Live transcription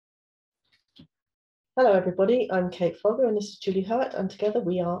Hello everybody, I'm Kate Fogger and this is Julie Hurt, and together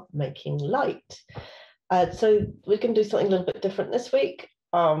we are making light. So we're going to do something a little bit different this week.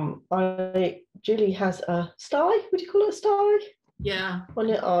 Julie has a sty, would you call it a sty? Yeah. On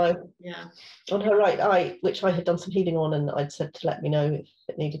her eye. Yeah. On her right eye, which I had done some healing on, and I'd said to let me know if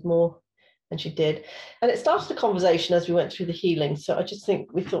it needed more, and she did. And it started a conversation as we went through the healing. So I just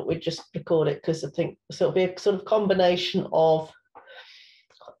think we thought we'd just record it because I think so it'll be a sort of combination of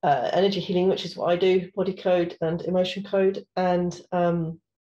energy healing, which is what I do, body code and emotion code, and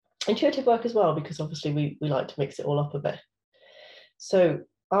intuitive work as well, because obviously we like to mix it all up a bit. So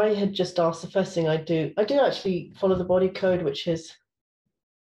I had just asked, the first thing I do actually follow the body code, which is,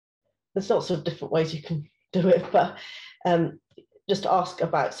 there's lots of different ways you can do it, but just ask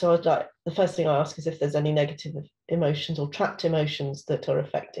about, so I'd like, the first thing I ask is if there's any negative emotions or trapped emotions that are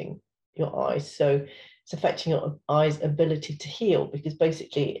affecting your eyes. So it's affecting your eye's ability to heal, because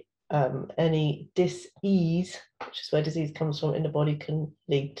basically any dis-ease, which is where disease comes from in the body, can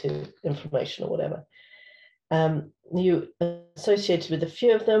lead to inflammation or whatever. You associated with a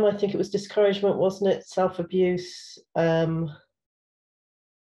few of them. I think it was discouragement, wasn't it? Self-abuse. There's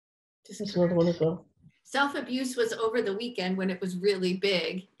another one as well. Self-abuse was over the weekend when it was really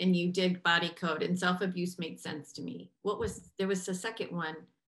big and you did body code, and self-abuse made sense to me. There was the second one.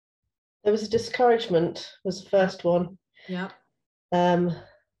 There was a discouragement, was the first one. Yep.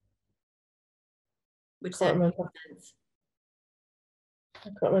 Which can't remember. Sense. I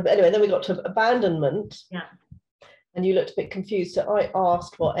can't remember. Anyway, then we got to abandonment. Yeah. And you looked a bit confused. So I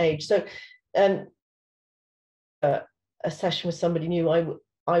asked what age. So a session with somebody new,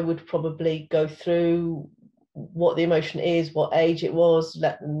 I would probably go through what the emotion is, what age it was,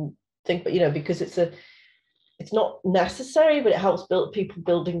 let them think, but because it's not necessary, but it helps people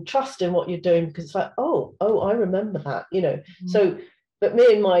building trust in what you're doing, because it's like, oh, I remember that, Mm-hmm. So, but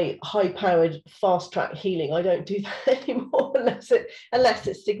me and my high-powered fast-track healing, I don't do that anymore unless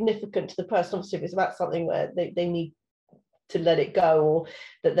it's significant to the person. Obviously, if it's about something where they need to let it go, or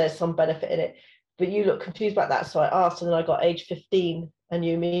that there's some benefit in it. But you look confused about that, so I asked, and then I got age 15, and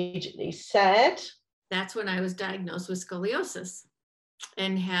you immediately said, that's when I was diagnosed with scoliosis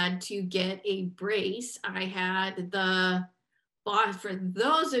and had to get a brace. I had the boss, for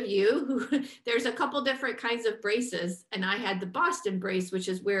those of you who, there's a couple different kinds of braces, and I had the Boston brace, which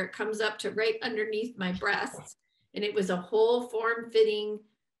is where it comes up to right underneath my breasts, and it was a whole form-fitting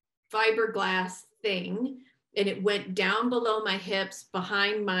fiberglass thing, and it went down below my hips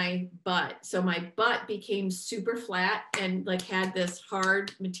behind my butt, so my butt became super flat and like had this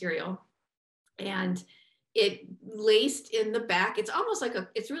hard material, and it laced in the back. It's almost like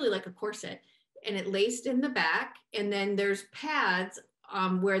it's really like a corset, and it laced in the back, and then there's pads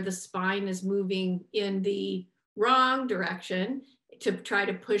where the spine is moving in the wrong direction to try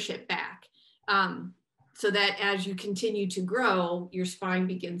to push it back, so that as you continue to grow, your spine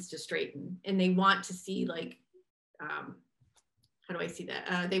begins to straighten. And they want to see, like, how do I see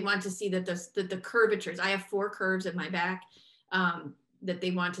that? They want to see that the curvatures, I have 4 curves in my back, that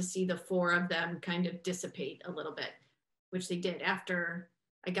they want to see the 4 of them kind of dissipate a little bit, which they did after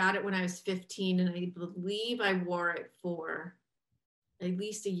I got it when I was 15. And I believe I wore it for at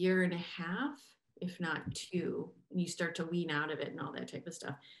least 1.5 years, if not 2. And you start to wean out of it and all that type of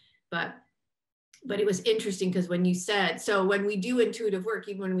stuff. But it was interesting because when you said, so when we do intuitive work,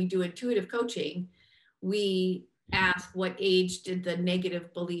 even when we do intuitive coaching, we ask what age did the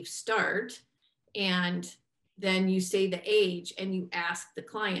negative belief start? And then you say the age and you ask the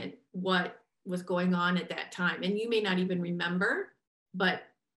client what was going on at that time. And you may not even remember, but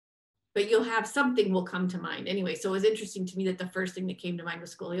you'll have something will come to mind. Anyway, so it was interesting to me that the first thing that came to mind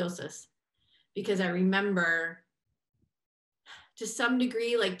was scoliosis, because I remember to some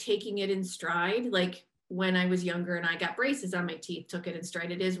degree, like taking it in stride, like when I was younger and I got braces on my teeth, took it in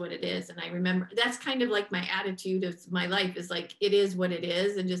stride. It is what it is. And I remember that's kind of like my attitude of my life, is like, it is what it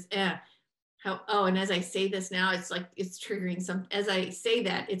is. And just, and as I say this now, it's like, it's triggering as I say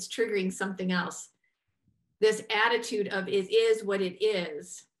that, it's triggering something else. This attitude of it is what it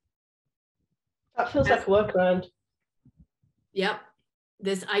is. That feels like a workaround. Yep.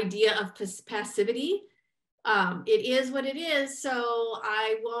 This idea of passivity. It is what it is, so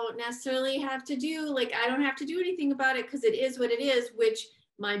I won't necessarily have to do, like, I don't have to do anything about it because it is what it is, which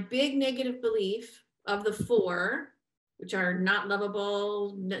my big negative belief of the 4, which are not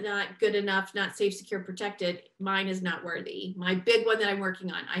lovable, not good enough, not safe, secure, protected, mine is not worthy. My big one that I'm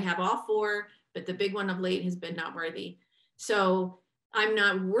working on, I have all 4, but the big one of late has been not worthy. So I'm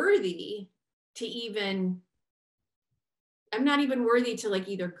not worthy to even, I'm not even worthy to like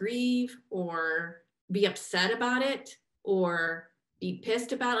either grieve or be upset about it or be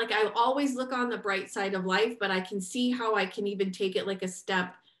pissed about. Like I always look on the bright side of life, but I can see how I can even take it like a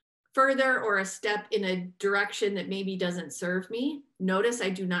step further or a step in a direction that maybe doesn't serve me. Notice I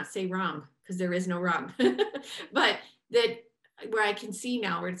do not say wrong because there is no wrong, but that where I can see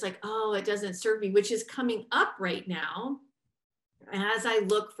now where it's like, oh, it doesn't serve me, which is coming up right now as I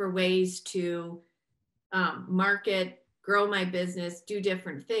look for ways to market, grow my business, do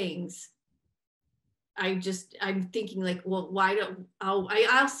different things. I'm thinking like, well, why don't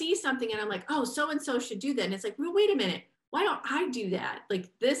I'll see something and I'm like, oh, so-and-so should do that. And it's like, well, wait a minute. Why don't I do that? Like,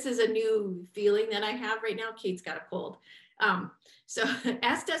 this is a new feeling that I have right now. Kate's got a cold. So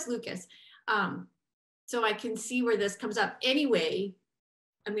as does Lucas. So I can see where this comes up. Anyway,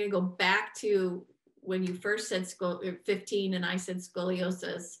 I'm going to go back to when you first said 15 and I said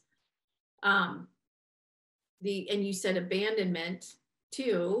scoliosis. And you said abandonment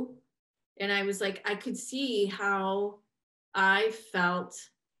too. And I was like, I could see how I felt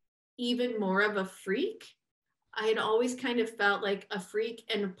even more of a freak. I had always kind of felt like a freak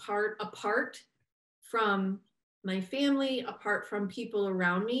and apart from my family, apart from people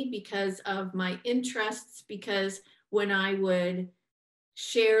around me because of my interests, because when I would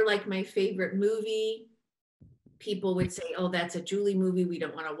share like my favorite movie, people would say, oh, that's a Julie movie. We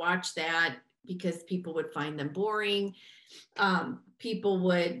don't want to watch that because people would find them boring. People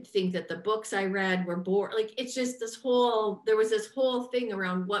would think that the books I read were boring. Like, it's just there was this whole thing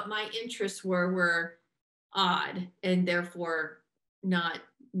around what my interests were odd and therefore not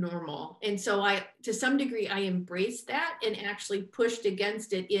normal. And so to some degree, I embraced that and actually pushed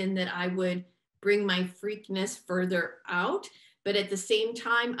against it in that I would bring my freakness further out. But at the same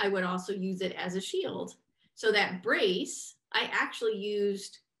time, I would also use it as a shield. So that brace, I actually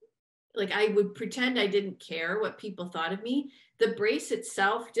used, like I would pretend I didn't care what people thought of me. The brace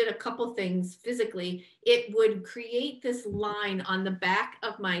itself did a couple things physically. It would create this line on the back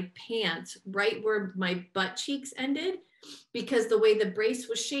of my pants, right where my butt cheeks ended, because the way the brace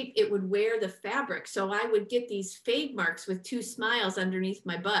was shaped, it would wear the fabric. So I would get these fade marks with 2 smiles underneath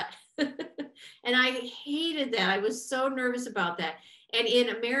my butt. And I hated that. I was so nervous about that. And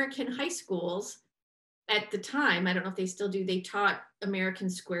in American high schools at the time, I don't know if they still do, they taught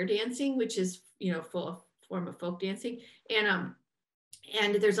American square dancing, which is, full form of folk dancing.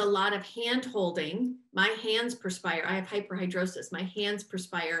 And there's a lot of hand holding. My hands perspire. I have hyperhidrosis. My hands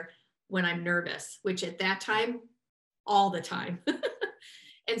perspire when I'm nervous, which at that time, all the time.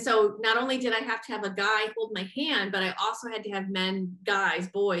 And so not only did I have to have a guy hold my hand, but I also had to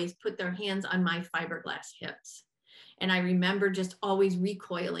have boys put their hands on my fiberglass hips. And I remember just always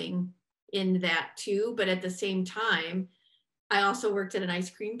recoiling in that too. But at the same time, I also worked at an ice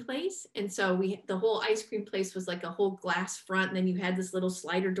cream place. And so the whole ice cream place was like a whole glass front. And then you had this little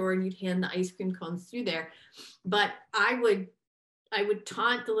slider door and you'd hand the ice cream cones through there. But I would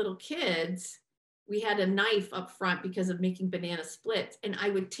taunt the little kids. We had a knife up front because of making banana splits. And I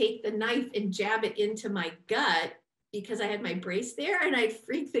would take the knife and jab it into my gut because I had my brace there, and I'd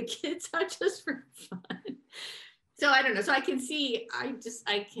freak the kids out just for fun. So I don't know. So I can see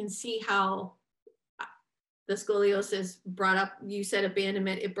how the scoliosis brought up, you said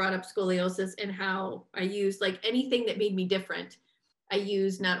abandonment, it brought up scoliosis, and how I used like anything that made me different. I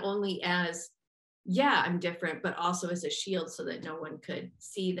used not only as, yeah, I'm different, but also as a shield so that no one could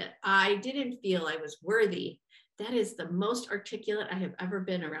see that I didn't feel I was worthy. That is the most articulate I have ever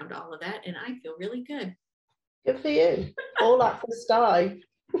been around all of that. And I feel really good. Good for you. All that from Sty.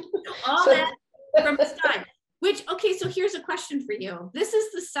 That from Sty. Okay, so here's a question for you. This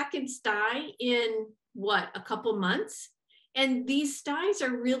is the second Sty in a couple months? And these Sties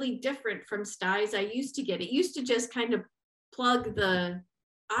are really different from Sties I used to get. It used to just kind of plug the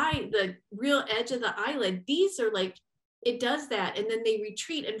real edge of the eyelid. These are like, it does that. And then they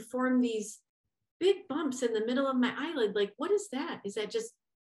retreat and form these big bumps in the middle of my eyelid. Like, what is that? Is it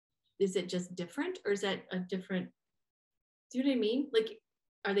just different? Or is that a different, do you know what I mean? Like,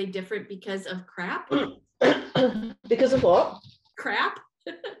 are they different because of crap? Because of what? Crap.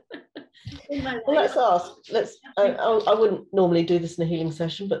 Well, let's ask. I wouldn't normally do this in a healing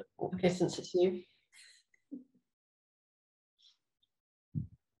session, but okay, since it's you.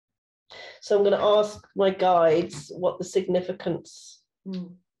 So I'm going to ask my guides what the significance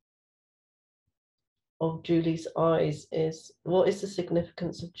of Julie's eyes is. What is the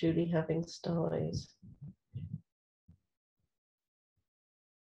significance of Julie having styes?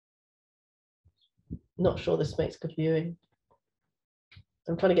 Not sure this makes good viewing.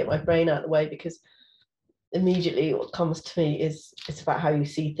 I'm trying to get my brain out of the way because immediately what comes to me is it's about how you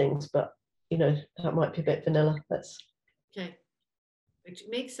see things, but that might be a bit vanilla. Okay, which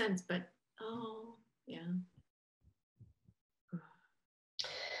makes sense, but yeah.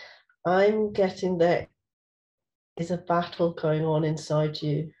 I'm getting there is a battle going on inside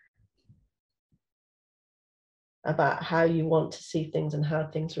you about how you want to see things and how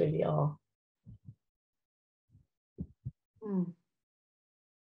things really are. Mm.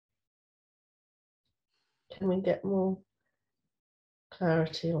 Can we get more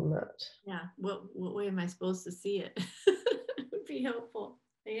clarity on that? Yeah. What way am I supposed to see it? It would be helpful.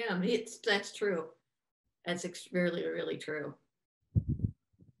 I am. That's true. That's really, really true.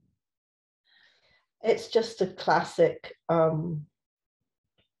 It's just a classic,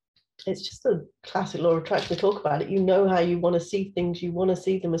 it's just a classic law of attraction. We talk about it. You know how you want to see things, you want to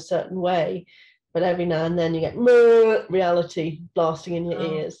see them a certain way, but every now and then you get reality blasting in your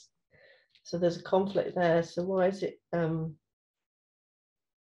ears. So there's a conflict there. So why is it?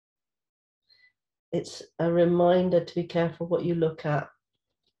 It's a reminder to be careful what you look at.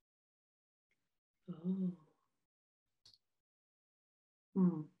 Oh.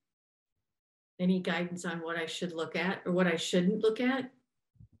 Hmm. Any guidance on what I should look at or what I shouldn't look at?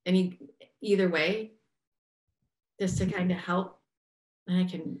 Either way, just to kind of help. And I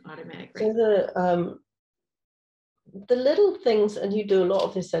can automatic. So the little things, and you do a lot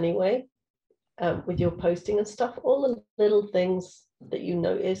of this anyway, with your posting and stuff, all the little things that you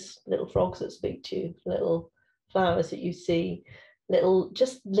notice, little frogs that speak to you, little flowers that you see,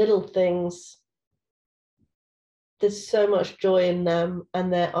 just little things. There's so much joy in them,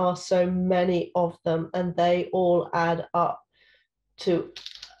 and there are so many of them, and they all add up to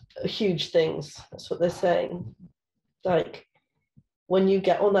huge things. That's what they're saying. Like when you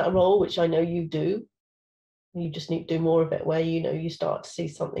get on that roll, which I know you do, you just need to do more of it, where you start to see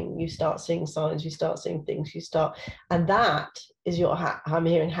something, you start seeing signs, you start seeing things, and that is your I'm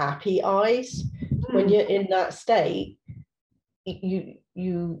hearing happy eyes. When you're in that state,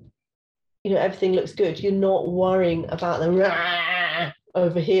 you everything looks good. You're not worrying about the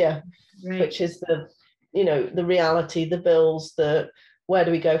over here, right, which is the reality, the bills, the where do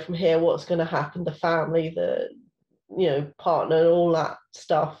we go from here, what's going to happen, the family, the partner, all that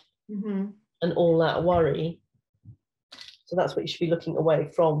stuff, and all that worry. So that's what you should be looking away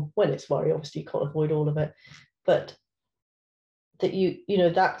from when it's worry. Obviously, you can't avoid all of it, but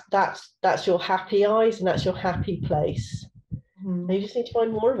that that's your happy eyes, and that's your happy place. And you just need to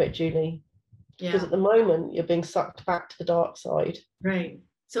find more of it, Julie. Because at the moment you're being sucked back to the dark side. Right.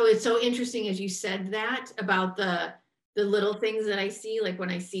 So it's so interesting as you said that about the little things that I see, like when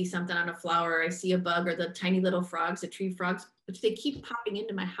I see something on a flower, I see a bug, or the tiny little frogs, the tree frogs, which they keep popping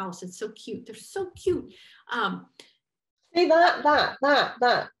into my house. It's so cute. They're so cute. See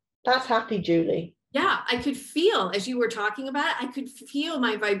that's happy, Julie. Yeah, I could feel, as you were talking about it, I could feel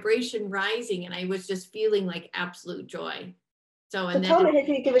my vibration rising, and I was just feeling like absolute joy. So tell me if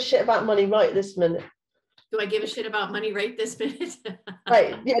you give a shit about money right this minute. Do I give a shit about money right this minute?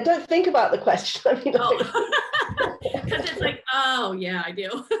 Right. Yeah, don't think about the question. I mean, because it's like, oh yeah, I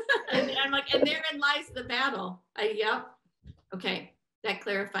do. And I'm like, and therein lies the battle. Yep. Okay, that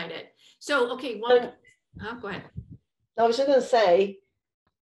clarified it. So, okay, go ahead. I was just going to say,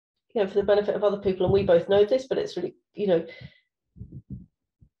 for the benefit of other people, and we both know this, but it's really,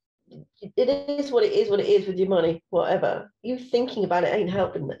 it is what it is with your money, whatever. You thinking about it ain't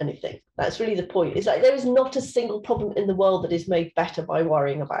helping anything. That's really the point. It's like there is not a single problem in the world that is made better by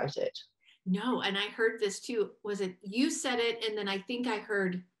worrying about it. No, and I heard this too. Was it you said it, and then I think I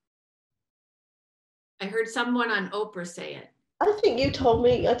heard someone on Oprah say it. I think you told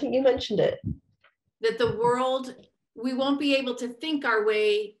me, I think you mentioned it. That the world, we won't be able to think our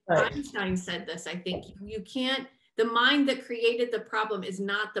way. Right. Einstein said this, I think. You can't, the mind that created the problem is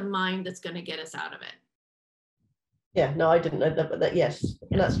not the mind that's going to get us out of it. Yeah, no, I didn't know that, but yes,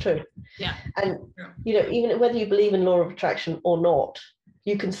 that's true. Yeah. And, even whether you believe in law of attraction or not,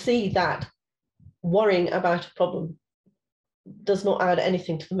 you can see that worrying about a problem does not add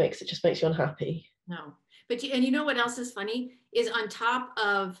anything to the mix. It just makes you unhappy. No. But, and you know what else is funny? Is on top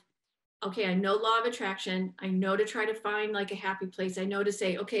of, okay, I know law of attraction. I know to try to find like a happy place. I know to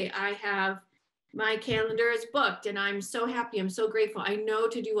say, okay, I have my calendar is booked and I'm so happy. I'm so grateful. I know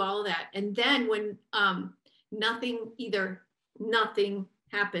to do all of that. And then when either nothing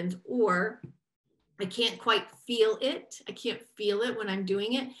happens or I can't quite feel it. I can't feel it when I'm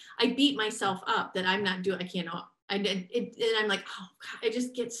doing it. I beat myself up that I'm not doing, I can't, and I'm like, oh God, I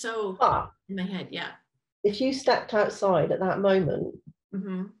just get so in my head. Yeah. If you stepped outside at that moment,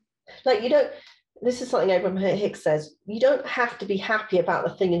 like this is something Abraham Hicks says, you don't have to be happy about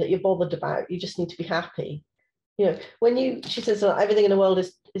the thing that you're bothered about. You just need to be happy. She says everything in the world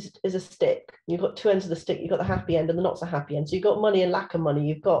is a stick. You've got two ends of the stick. You've got the happy end and the not so happy end. So you've got money and lack of money.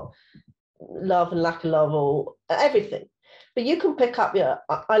 You've got love and lack of love, or everything. But you can pick up your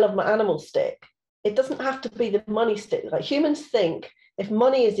I love my animal stick. It doesn't have to be the money stick. Like humans think if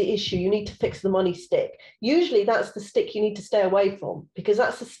money is the issue, you need to fix the money stick. Usually that's the stick you need to stay away from, because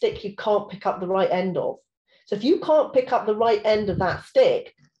that's the stick you can't pick up the right end of. So if you can't pick up the right end of that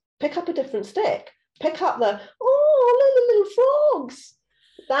stick, pick up a different stick. Pick up the, oh, little frogs,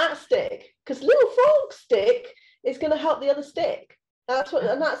 that stick, because little frog stick is going to help the other stick. That's what,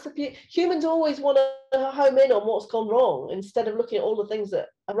 and that's the humans always want to home in on what's gone wrong instead of looking at all the things that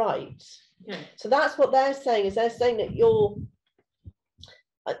are right. Yeah. So that's what they're saying, is they're saying that you're,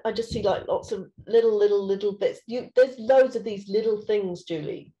 I just see like lots of little bits. There's loads of these little things,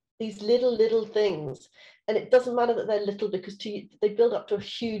 Julie, these little things. And it doesn't matter that they're little, because they build up to a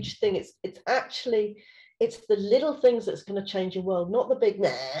huge thing. It's actually, it's the little things that's going to change your world, not the big nah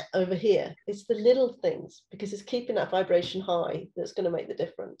over here. It's the little things, because it's keeping that vibration high that's going to make the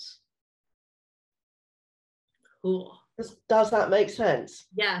difference. Cool. Does that make sense?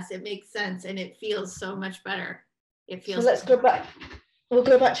 Yes, it makes sense. And it feels so much better. It feels. So let's go back. We'll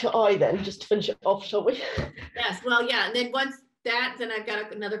go back to your eye then, just to finish it off, shall we? Yes, well, yeah. And then once that, then I've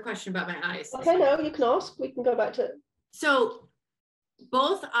got another question about my eyes. Okay, no, you can ask. We can go back to it. So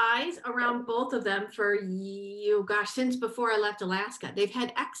both eyes, around both of them for you, gosh, since before I left Alaska, they've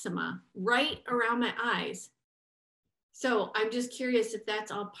had eczema right around my eyes. So I'm just curious if that's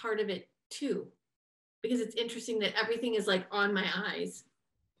all part of it too, because it's interesting that everything is like on my eyes,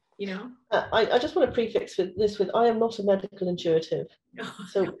 you know? I just want to prefix with I am not a medical intuitive.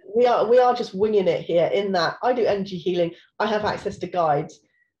 So we are just winging it here, in that I do energy healing. I have access to guides.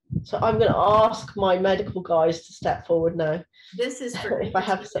 So I'm going to ask my medical guys to step forward now. This is for if I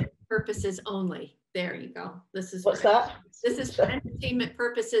have some purposes only. There you go. This is what's that? This is for entertainment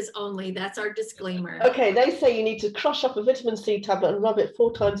purposes only. That's our disclaimer. Okay, they say you need to crush up a vitamin C tablet and rub it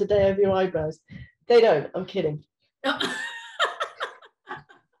 4 times a day over your eyebrows. They don't. I'm kidding.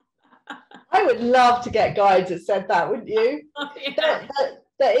 I would love to get guides that said that, wouldn't you? Oh, yeah.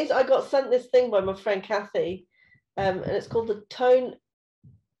 There is. I got sent this thing by my friend Kathy, and it's called the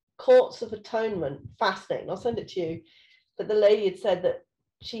Courts of Atonement. Fascinating. I'll send it to you. But the lady had said that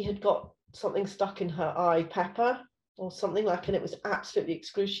she had got something stuck in her eye, pepper or something like, and it was absolutely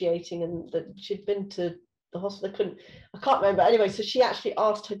excruciating, and that she'd been to the hospital. I can't remember. Anyway, so she actually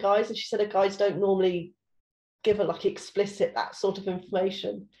asked her guys, and she said her guys don't normally give her like explicit that sort of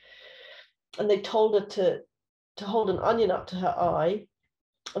information. And they told her to hold an onion up to her eye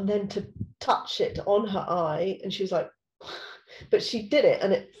and then to touch it on her eye. And she was like, but she did it,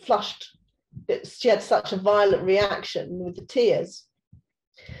 and it flushed. She had such a violent reaction with the tears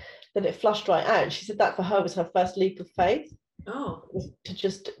that it flushed right out. She said that for her was her first leap of faith. Oh.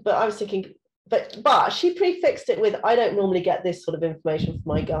 But I was thinking, but she prefixed it with, I don't normally get this sort of information from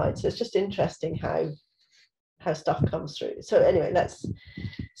my guide. So it's just interesting how stuff comes through. So anyway, is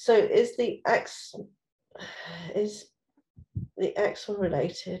the X one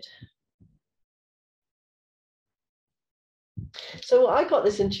related? So I got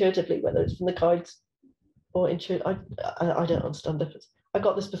this intuitively, whether it's from the guides or intuitive. I don't understand the difference. I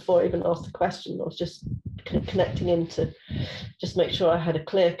got this before I even asked the question. I was just connecting in to just make sure I had a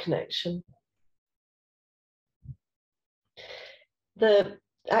clear connection. The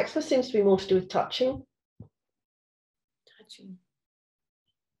axis seems to be more to do with touching. Touching.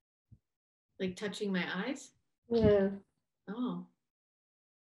 Like touching my eyes? Yeah. Oh.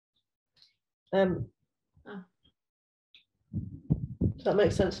 Does that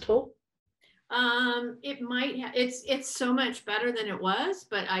make sense at all? It might. It's so much better than it was,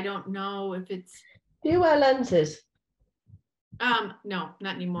 but I don't know if it's. Do you wear lenses? No, not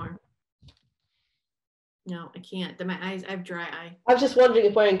anymore. No, I can't. My eyes. I have dry eye. I was just wondering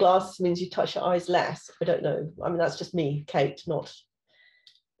if wearing glasses means you touch your eyes less. I don't know. I mean, that's just me, Kate, not.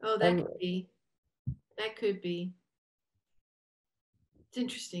 Oh, that could be. That could be. It's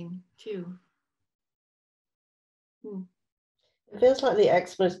interesting too. It feels like the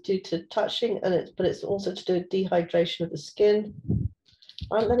eczema is due to touching, but it's also to do with dehydration of the skin.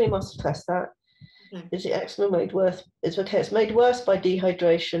 Let me must test that. Okay. Is the eczema made worse? It's okay. It's made worse by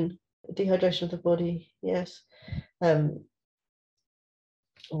dehydration of the body. Yes. Oh,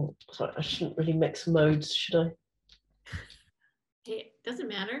 sorry, I shouldn't really mix modes, should I? It doesn't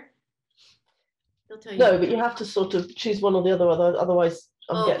matter. They'll tell you. No, but you have to sort of choose one or the other. Otherwise,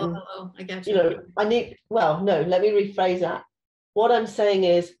 I'm getting. I got you. You know, I need. Well, no. Let me rephrase that. What I'm saying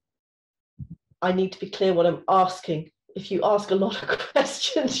is, I need to be clear what I'm asking. If you ask a lot of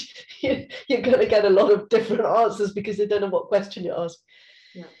questions, you're going to get a lot of different answers because they don't know what question you're asking.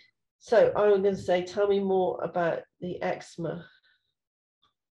 Yeah. So I'm going to say, tell me more about the eczema.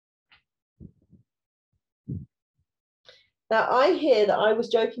 Now, I hear that I was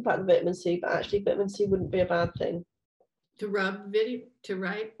joking about the vitamin C, but actually vitamin C wouldn't be a bad thing. To rub video, to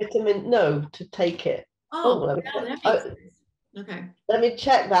write? No, to take it. Oh, let me, yeah, that makes sense. Okay. Let me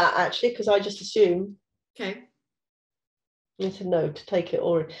check that actually, because I just assume. Okay. You said no, to take it,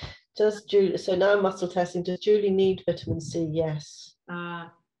 or does Julie, so now muscle testing, does Julie need vitamin C? Yes.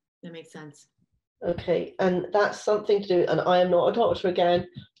 That makes sense. Okay, and that's something to do, and I am not a doctor again,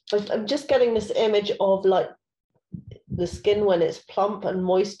 but I'm just getting this image of like the skin when it's plump and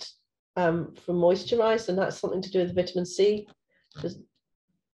moist from moisturized, and that's something to do with vitamin C. Because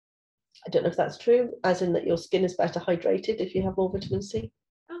I don't know if that's true, as in that your skin is better hydrated if you have more vitamin C.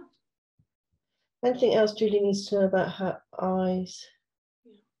 Oh. Anything else Julie needs to know about her eyes?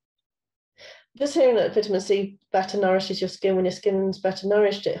 Just hearing that vitamin C better nourishes your skin. When your skin's better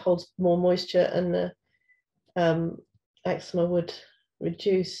nourished, it holds more moisture, and the eczema would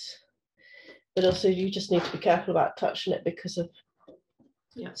reduce. But also, you just need to be careful about touching it because of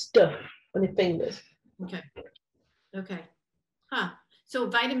stuff on your fingers. Okay. Okay. Huh. So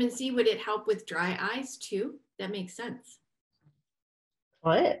vitamin C, would it help with dry eyes too? That makes sense.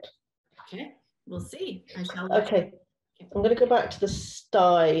 Try it. Okay. We'll see. I shall. Okay. I'm going to go back to the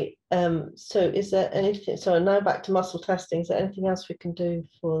sty. So is there anything, so now back to muscle testing. Is there anything else we can do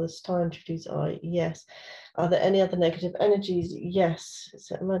for the sty and Judy's eye? Yes. Are there any other negative energies? Yes. Is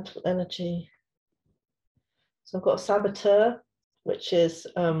it mental energy? So I've got a saboteur, which is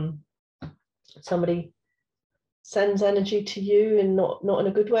somebody sends energy to you and not in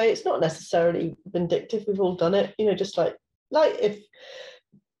a good way. It's not necessarily vindictive. We've all done it, just like if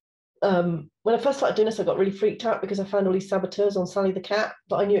when I first started doing this, I got really freaked out because I found all these saboteurs on Sally the cat,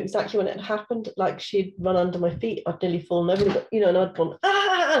 but I knew exactly when it had happened. Like she'd run under my feet, I'd nearly fallen over, and I'd gone,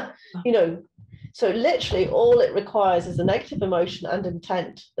 So literally all it requires is a negative emotion and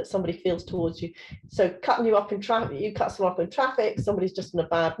intent that somebody feels towards you. So cutting you up in traffic, you cut someone up in traffic, somebody's just in a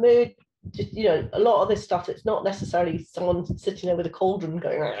bad mood. Just, a lot of this stuff, it's not necessarily someone sitting there with a cauldron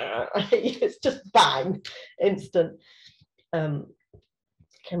going, it's just bang, instant.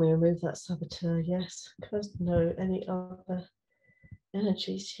 Can we remove that saboteur? Yes. Because no. Any other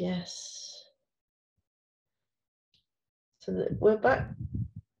energies? Yes. So we're back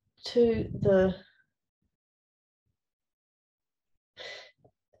to the.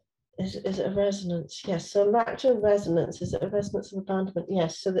 Is it a resonance? Yes. So back to a resonance. Is it a resonance of abandonment?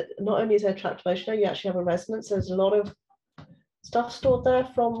 Yes. So that not only is there trapped emotion, you actually have a resonance. There's a lot of stuff stored there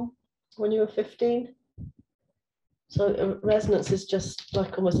from when you were 15. So a resonance is just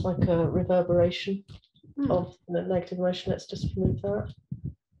like almost like a reverberation of the negative emotion. Let's just remove that.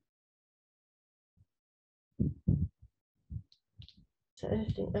 Is there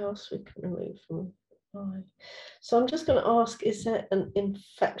anything else we can remove from the eye? So I'm just going to ask, is there an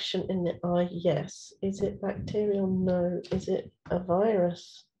infection in the eye? Yes. Is it bacterial? No. Is it a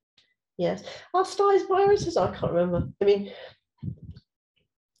virus? Yes. Are styes viruses? I can't remember. I mean,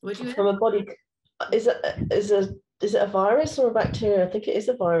 from a body, is it a virus or a bacteria? I think it is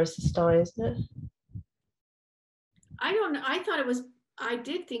a virus, the sty, isn't it? I don't know. I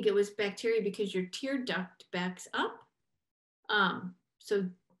did think it was bacteria because your tear duct backs up.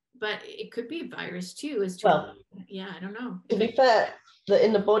 But it could be a virus too. I don't know. To be fair, that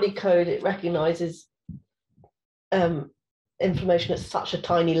in the body code, it recognizes inflammation at such a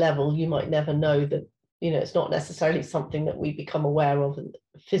tiny level, you might never know that, it's not necessarily something that we become aware of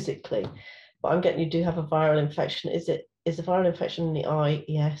physically. But I'm getting you do have a viral infection. Is a viral infection in the eye?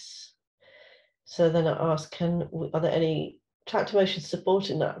 Yes. So then I ask, are there any trapped emotions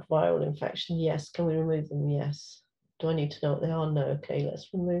supporting that viral infection? Yes. Can we remove them? Yes. Do I need to know what they are? No. Okay, let's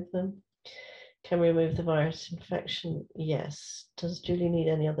remove them. Can we remove the virus infection? Yes. Does Julie need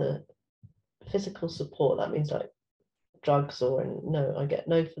any other physical support? That means like drugs or no, I get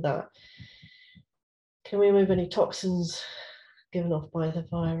no for that. Can we remove any toxins given off by the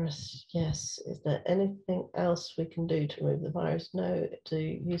virus? Yes. Is there anything else we can do to remove the virus? No. Do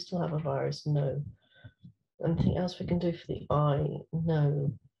you still have a virus? No. Anything else we can do for the eye?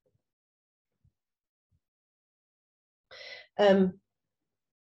 No.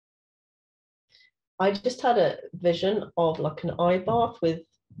 I just had a vision of like an eye bath with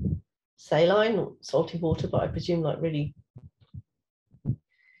saline, salty water, but I presume like really,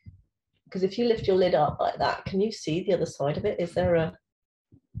 because if you lift your lid up like that, can you see the other side of it? Is there a...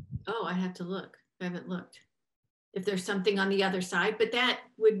 Oh, I have to look. I haven't looked. If there's something on the other side, but that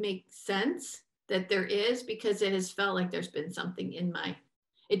would make sense that there is, because it has felt like there's been something in my,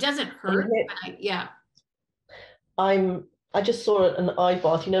 it doesn't hurt, but I just saw an eye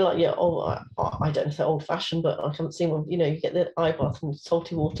bath, like, yeah, I don't know if they're old fashioned, but I haven't seen one, you get the eye bath and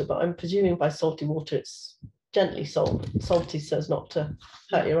salty water, but I'm presuming by salty water, it's gently salty so as not to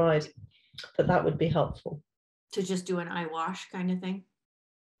hurt your eyes. But that would be helpful. To just do an eye wash kind of thing.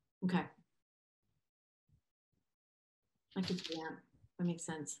 Okay. I could do that. That makes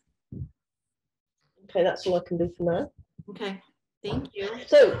sense. Okay, that's all I can do for now. Okay, thank you.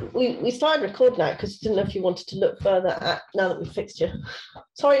 So we started recording now because I didn't know if you wanted to look further at, now that we've fixed you.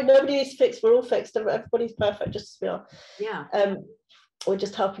 Sorry, nobody is fixed. We're all fixed. Everybody's perfect, just as we are. Yeah. We're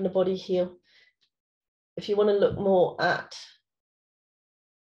just helping the body heal. If you want to look more at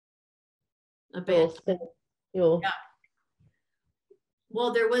your yeah.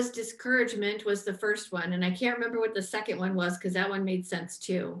 Well, there was discouragement was the first one, and I can't remember what the second one was because that one made sense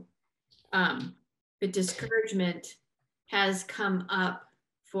too. But discouragement has come up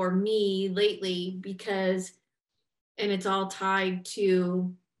for me lately because, and it's all tied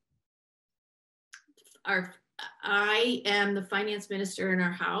to I am the finance minister in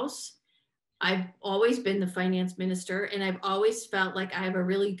our house. I've always been the finance minister, and I've always felt like I have a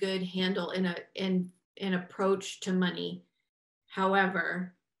really good handle in an approach to money.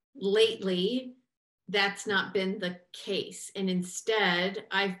 However, lately, that's not been the case. And instead,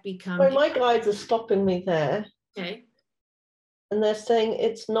 I've become... Well, my guides are stopping me there. Okay. And they're saying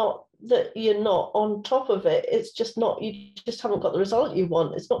it's not that you're not on top of it. It's just not, you just haven't got the result you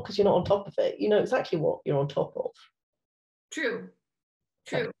want. It's not because you're not on top of it. You know exactly what you're on top of. True.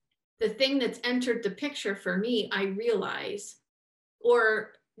 Okay. The thing that's entered the picture for me, I realize,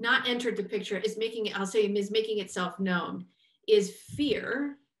 or not entered the picture, is making it, I'll say, is making itself known, is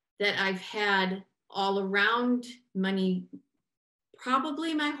fear that I've had all around money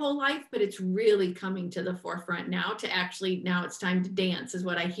probably my whole life, but it's really coming to the forefront now to actually, now it's time to dance is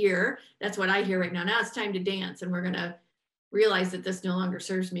what I hear. That's what I hear right now. Now it's time to dance, and we're going to realize that this no longer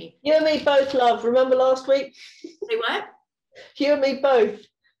serves me. You and me both, love. Remember last week? Say what? You and me both.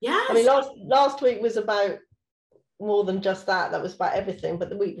 Yes. I mean, last week was about more than just that. That was about everything. But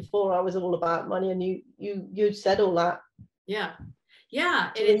the week before, I was all about money, and you said all that. Yeah. Yeah.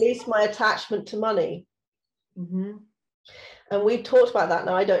 To release my attachment to money. Mm-hmm. And we talked about that.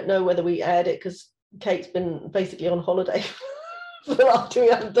 Now, I don't know whether we aired it because Kate's been basically on holiday for the last 2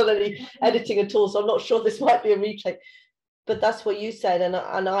 weeks. We haven't done any editing at all. So I'm not sure this might be a replay. But that's what you said. And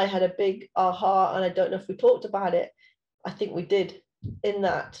I had a big aha. And I don't know if we talked about it. I think we did, in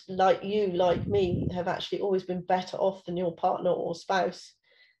that, like you, like me, have actually always been better off than your partner or spouse.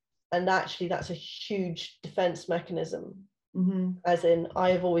 And actually, that's a huge defense mechanism. Mm-hmm. As in, I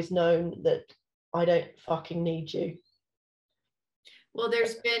have always known that I don't fucking need you. Well,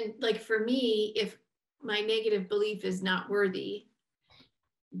 there's been, like, for me, if my negative belief is not worthy,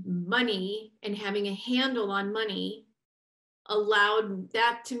 money and having a handle on money allowed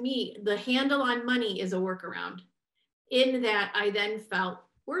that to me. The handle on money is a workaround in that I then felt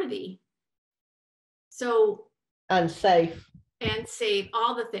worthy. So, and safe,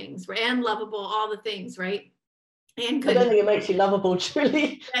 all the things, and lovable, all the things, right? And good. I don't think it makes you lovable,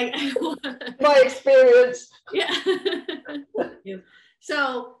 Julie. My experience. Yeah.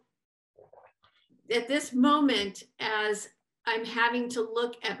 So at this moment, as I'm having to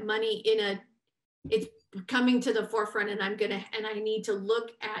look at money it's coming to the forefront, and I need to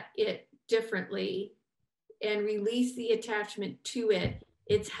look at it differently and release the attachment to it.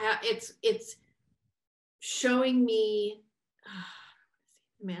 It's showing me,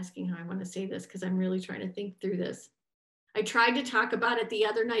 I'm asking how I want to say this because I'm really trying to think through this. I tried to talk about it the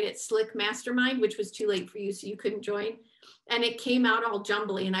other night at Slick Mastermind, which was too late for you, so you couldn't join. And it came out all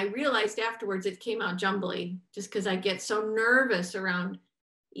jumbly. And I realized afterwards it came out jumbly just because I get so nervous around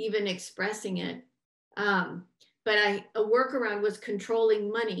even expressing it. But a workaround was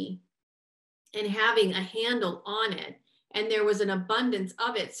controlling money and having a handle on it. And there was an abundance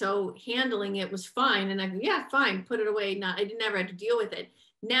of it. So handling it was fine. And I go, yeah, fine, put it away. I never had to deal with it.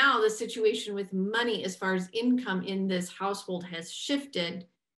 Now the situation with money as far as income in this household has shifted.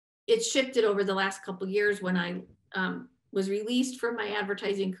 It's shifted over the last couple of years when I was released from my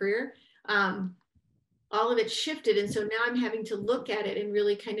advertising career. All of it shifted. And so now I'm having to look at it and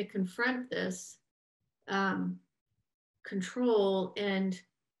really kind of confront this control and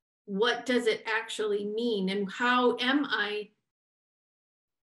what does it actually mean, and how am I,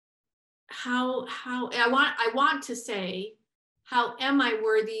 I want to say, how am I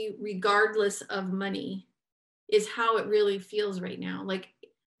worthy regardless of money is how it really feels right now. Like,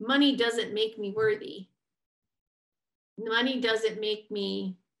 money doesn't make me worthy. Money doesn't make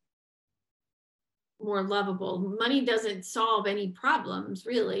me more lovable. Money doesn't solve any problems,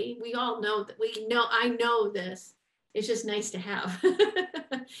 really. We all know that. I know this. It's just nice to have.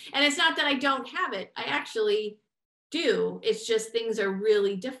 And it's not that I don't have it. I actually do. It's just things are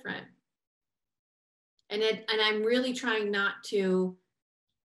really different. And I'm really trying not to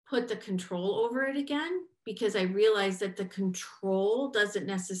put the control over it again, because I realize that the control doesn't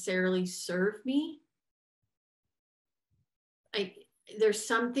necessarily serve me. There's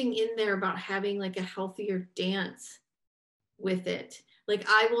something in there about having like a healthier dance with it. Like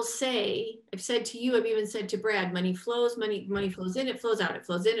I will say, I've said to you, I've even said to Brad, money flows in, it flows out, it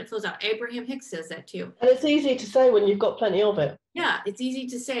flows in, it flows out. Abraham Hicks says that too. And it's easy to say when you've got plenty of it. Yeah, it's easy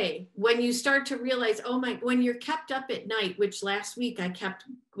to say. When you start to realize, when you're kept up at night, which last week I kept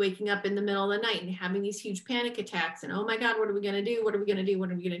waking up in the middle of the night and having these huge panic attacks and, oh my God, what are we going to do? What are we going to do?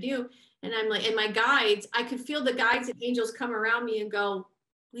 What are we going to do? And I'm like, and my guides, I could feel the guides and angels come around me and go,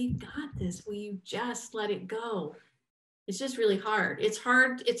 we've got this. Will you just let it go? It's just really hard. It's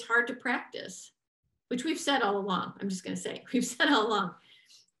hard to practice, which we've said all along. I'm just going to say, we've said all along,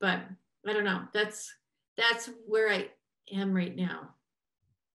 but I don't know. That's where I am right now.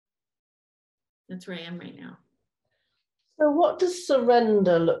 That's where I am right now. So what does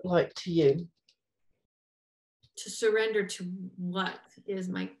surrender look like to you? To surrender to what is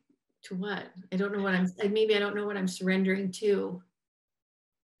to what? I don't know what maybe I don't know what I'm surrendering to.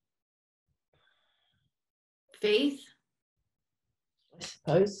 Faith? I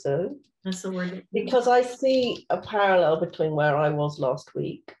suppose so. That's the word. Because I see a parallel between where I was last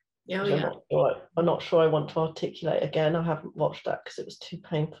week. Oh, yeah. I'm not sure I want to articulate again. I haven't watched that because it was too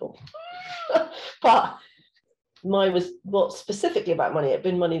painful. But mine was what specifically about money. It'd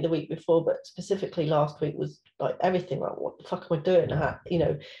been money the week before, but specifically last week was like everything. Like, what the fuck am I doing? You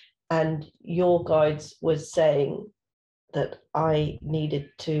know, and your guides was saying that I needed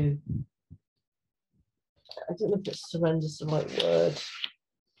to. I don't know if it's surrender is the right word.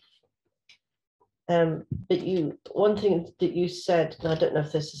 But one thing that you said, and I don't know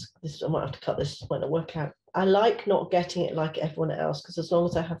if this I might have to cut this, might not work out. I like not getting it like everyone else, because as long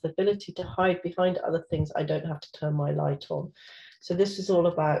as I have the ability to hide behind other things, I don't have to turn my light on. So this is all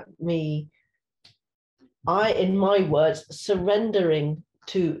about me, in my words, surrendering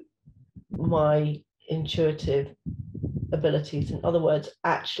to my intuitive abilities. In other words,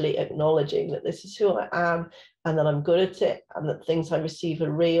 actually acknowledging that this is who I am and that I'm good at it and that things I receive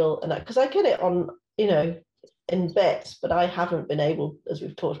are real. And because I get it on, you know, in bits, but I haven't been able, as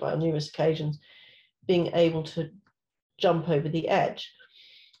we've talked about on numerous occasions, being able to jump over the edge.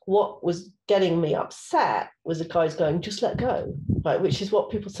 What was getting me upset was the guys going, just let go, like, which is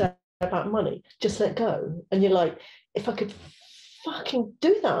what people say about money, just let go. And you're like, if I could fucking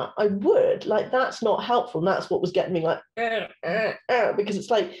do that, I would. Like, that's not helpful. And that's what was getting me like, because it's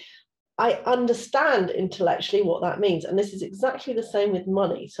like, I understand intellectually what that means. And this is exactly the same with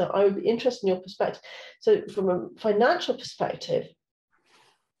money. So I would be interested in your perspective. So from a financial perspective,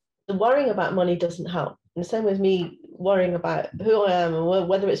 the worrying about money doesn't help. And the same with me worrying about who I am and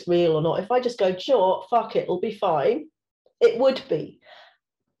whether it's real or not. If I just go, sure, fuck it, it'll be fine. It would be.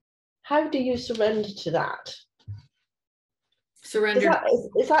 How do you surrender to that? Surrender.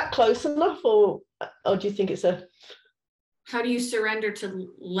 Is that close enough, or do you think it's a... How do you surrender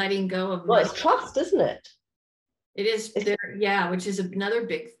to letting go of money? Well, it's trust, isn't it? It is there, yeah, which is another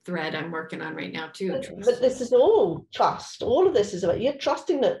big thread I'm working on right now too. But this is all trust. All of this is about, you're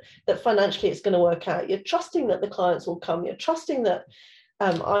trusting that financially it's going to work out. You're trusting that the clients will come. You're trusting that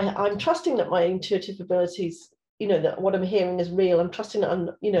I'm trusting that my intuitive abilities, you know, that what I'm hearing is real. I'm trusting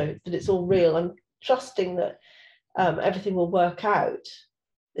that that it's all real. I'm trusting that everything will work out.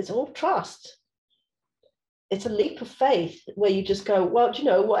 It's all trust. It's a leap of faith where you just go, well, do you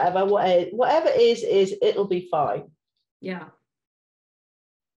know, whatever is, it'll be fine. Yeah.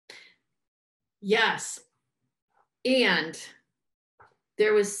 Yes. And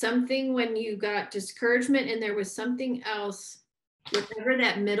there was something when you got discouragement, and there was something else, whatever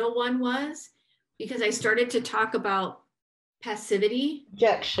that middle one was, because I started to talk about passivity.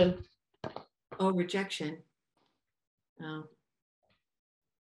 Rejection. Oh, rejection. Oh.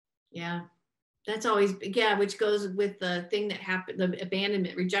 Yeah. That's always, yeah, which goes with the thing that happened, the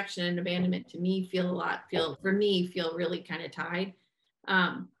abandonment, rejection and abandonment to me feel really kind of tied.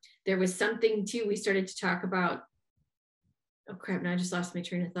 There was something too, we started to talk about, oh crap, now I just lost my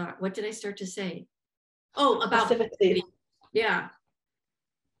train of thought. What did I start to say? Oh, about passivity. Yeah.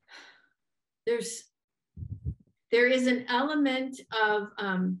 There is an element of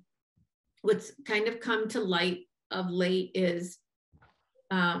what's kind of come to light of late is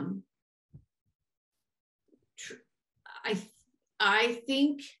I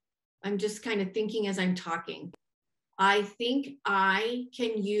think, I'm just kind of thinking as I'm talking, I think I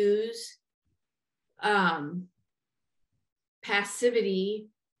can use passivity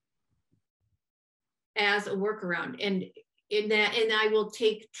as a workaround. And in that, and I will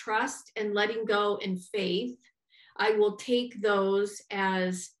take trust and letting go and faith. I will take those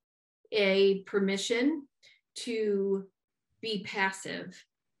as a permission to be passive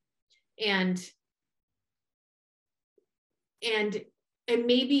and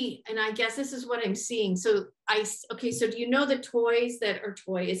maybe, and I guess this is what I'm seeing. So okay, so do you know the toys that are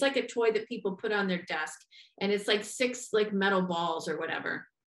toy? It's like a toy that people put on their desk, and it's like 6 like metal balls or whatever.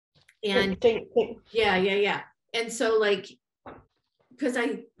 And yeah. And so like, because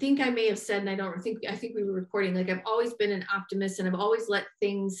I think I may have said, and I think we were recording, like I've always been an optimist, and I've always let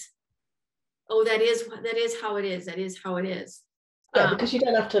things, oh, that is how it is. That is how it is. Yeah, because you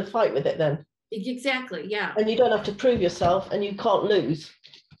don't have to fight with it then. Exactly, yeah. And you don't have to prove yourself, and you can't lose.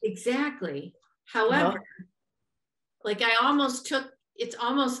 Exactly. However, like I almost took, it's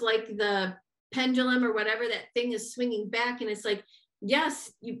almost like the pendulum or whatever, that thing is swinging back, and it's like,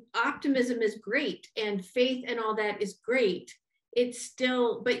 yes, optimism is great, and faith and all that is great. It's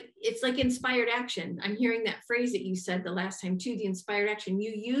still, but it's like inspired action. I'm hearing that phrase that you said the last time too, the inspired action.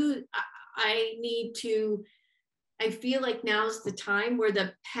 I feel like now's the time where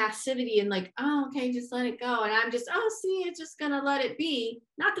the passivity and like, oh, okay, just let it go. And I'm just, oh, see, it's just going to let it be.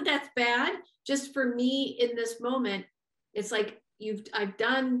 Not that that's bad. Just for me in this moment, it's like, I've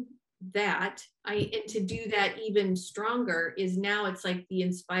done that. And to do that even stronger is now it's like the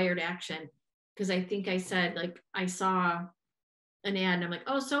inspired action. Because I think I said, like, I saw an ad and I'm like,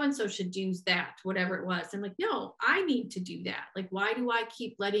 oh, so-and-so should do that, whatever it was. I'm like, no, I need to do that. Like, why do I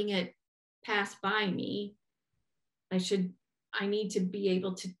keep letting it pass by me? I need to be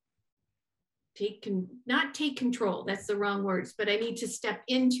able to not take control, that's the wrong words, but I need to step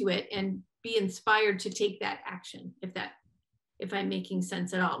into it and be inspired to take that action, if I'm making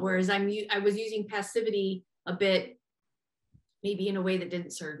sense at all. Whereas I was using passivity a bit, maybe in a way that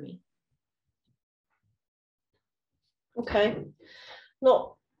didn't serve me. Okay.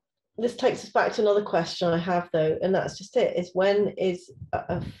 This takes us back to another question I have though, and that's just it, is when is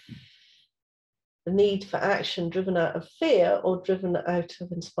the need for action driven out of fear or driven out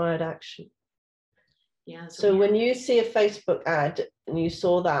of inspired action? Yeah. So when you see a Facebook ad and you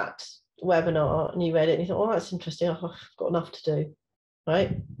saw that webinar and you read it and you thought, oh, that's interesting, I've got enough to do,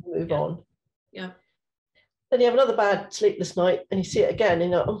 right? Move on. Yeah. Then you have another bad sleepless night and you see it again and you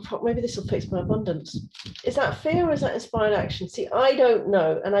know, oh, fuck, maybe this will fix my abundance. Is that fear or is that inspired action? See, I don't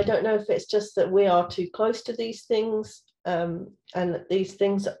know. And I don't know if it's just that we are too close to these things and these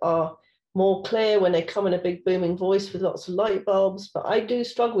things are more clear when they come in a big booming voice with lots of light bulbs. But I do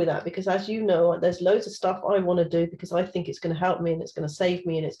struggle with that because, as you know, there's loads of stuff I want to do because I think it's going to help me and it's going to save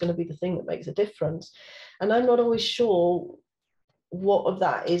me and it's going to be the thing that makes a difference. And I'm not always sure what of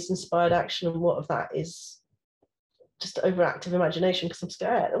that is inspired action and what of that is just overactive imagination because I'm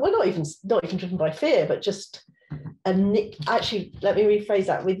scared. We're not even driven by fear, but just actually, let me rephrase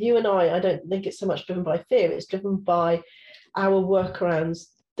that. With you and I don't think it's so much driven by fear. It's driven by our workarounds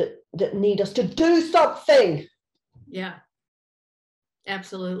that need us to do something. Yeah,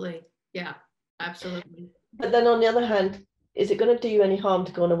 absolutely. Yeah, absolutely. But then on the other hand, is it going to do you any harm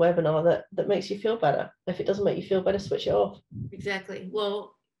to go on a webinar that makes you feel better? If it doesn't make you feel better, switch it off. Exactly.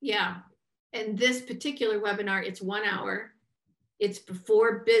 Well, yeah. And this particular webinar, it's 1 hour. It's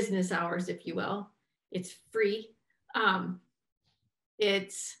before business hours, if you will. It's free. And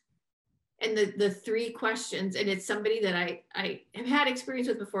the 3 questions, and it's somebody that I have had experience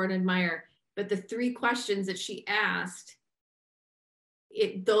with before and admire, but the 3 questions that she asked,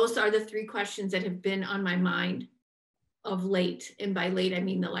 those are the 3 questions that have been on my mind of late. And by late, I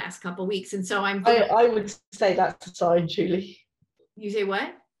mean the last couple of weeks. And so I would say that's a sign, Julie. You say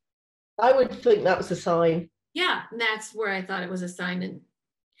what? I would think that was a sign. Yeah, and that's where I thought it was a sign. And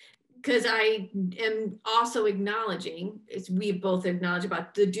because I am also acknowledging, as we both acknowledge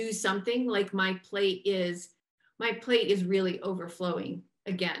about to do something, like my plate is really overflowing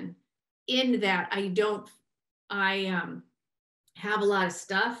again. In that I have a lot of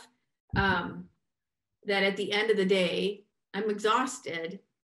stuff that at the end of the day, I'm exhausted.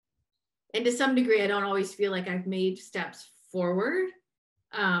 And to some degree, I don't always feel like I've made steps forward.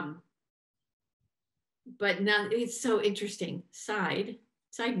 But now it's so interesting. Side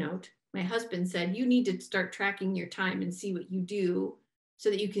note, my husband said, you need to start tracking your time and see what you do so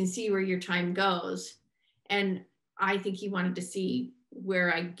that you can see where your time goes. And I think he wanted to see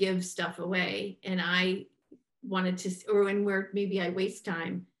where I give stuff away. And I wanted to, or when where maybe I waste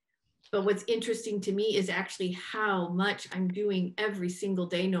time. But what's interesting to me is actually how much I'm doing every single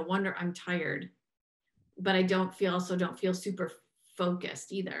day. No wonder I'm tired, but I don't feel super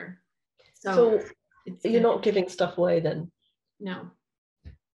focused either. So you're not giving stuff away then? No,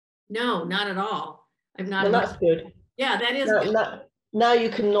 not at all. I'm not. Well, that's good. Yeah, that is Now, good. now you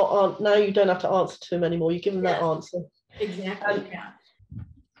cannot. Now you don't have to answer to him anymore. You give him that answer. Exactly. Yeah.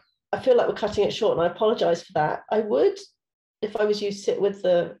 I feel like we're cutting it short, and I apologise for that. I would, if I was you, sit with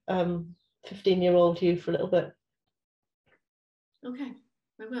the 15-year-old you for a little bit. Okay,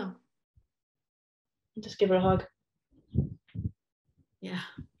 I will. And just give her a hug. Yeah.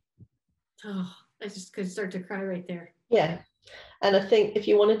 Oh, I just could start to cry right there. Yeah. And I think if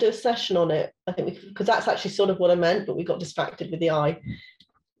you want to do a session on it, I think because that's actually sort of what I meant, but we got distracted with the eye.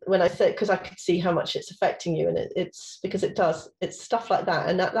 When I said, because I could see how much it's affecting you, and it's because it does. It's stuff like that,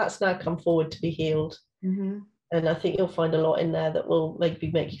 and that's now come forward to be healed. Mm-hmm. And I think you'll find a lot in there that will maybe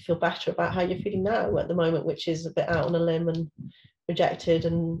make you feel better about how you're feeling now at the moment, which is a bit out on a limb and rejected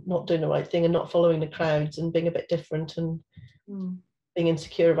and not doing the right thing and not following the crowds and being a bit different and being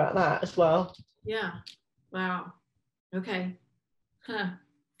insecure about that as well. Yeah. Wow. Okay. Huh.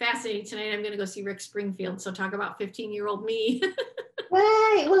 Fascinating. Tonight I'm going to go see Rick Springfield. So talk about 15-year-old me.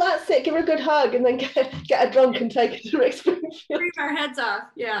 Hey, well, that's it. Give her a good hug and then get her drunk and take her to Rick Springfield. Scream our heads off.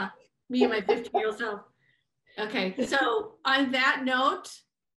 Yeah. Me and my 15-year-old self. Okay. So on that note,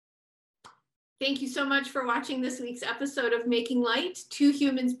 thank you so much for watching this week's episode of Making Light, Two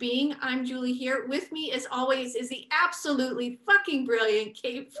Humans Being. I'm Julie here. With me, as always, is the absolutely fucking brilliant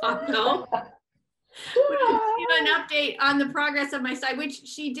Kate Fonko. An update on the progress of my side, which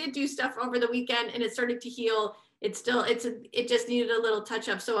she did do stuff over the weekend and it started to heal. It just needed a little touch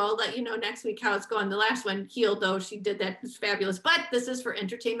up. So I'll let you know next week how it's going. The last one healed though. She did that. It was fabulous, but this is for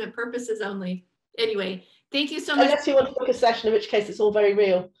entertainment purposes only. Anyway, thank you so much. Unless you want to book a session, in which case it's all very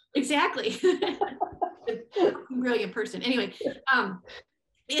real. Exactly. Brilliant person. Anyway,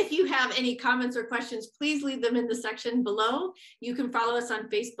 if you have any comments or questions, please leave them in the section below. You can follow us on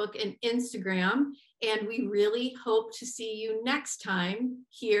Facebook and Instagram. And we really hope to see you next time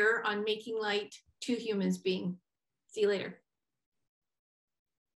here on Making Light, Two Humans Being. See you later.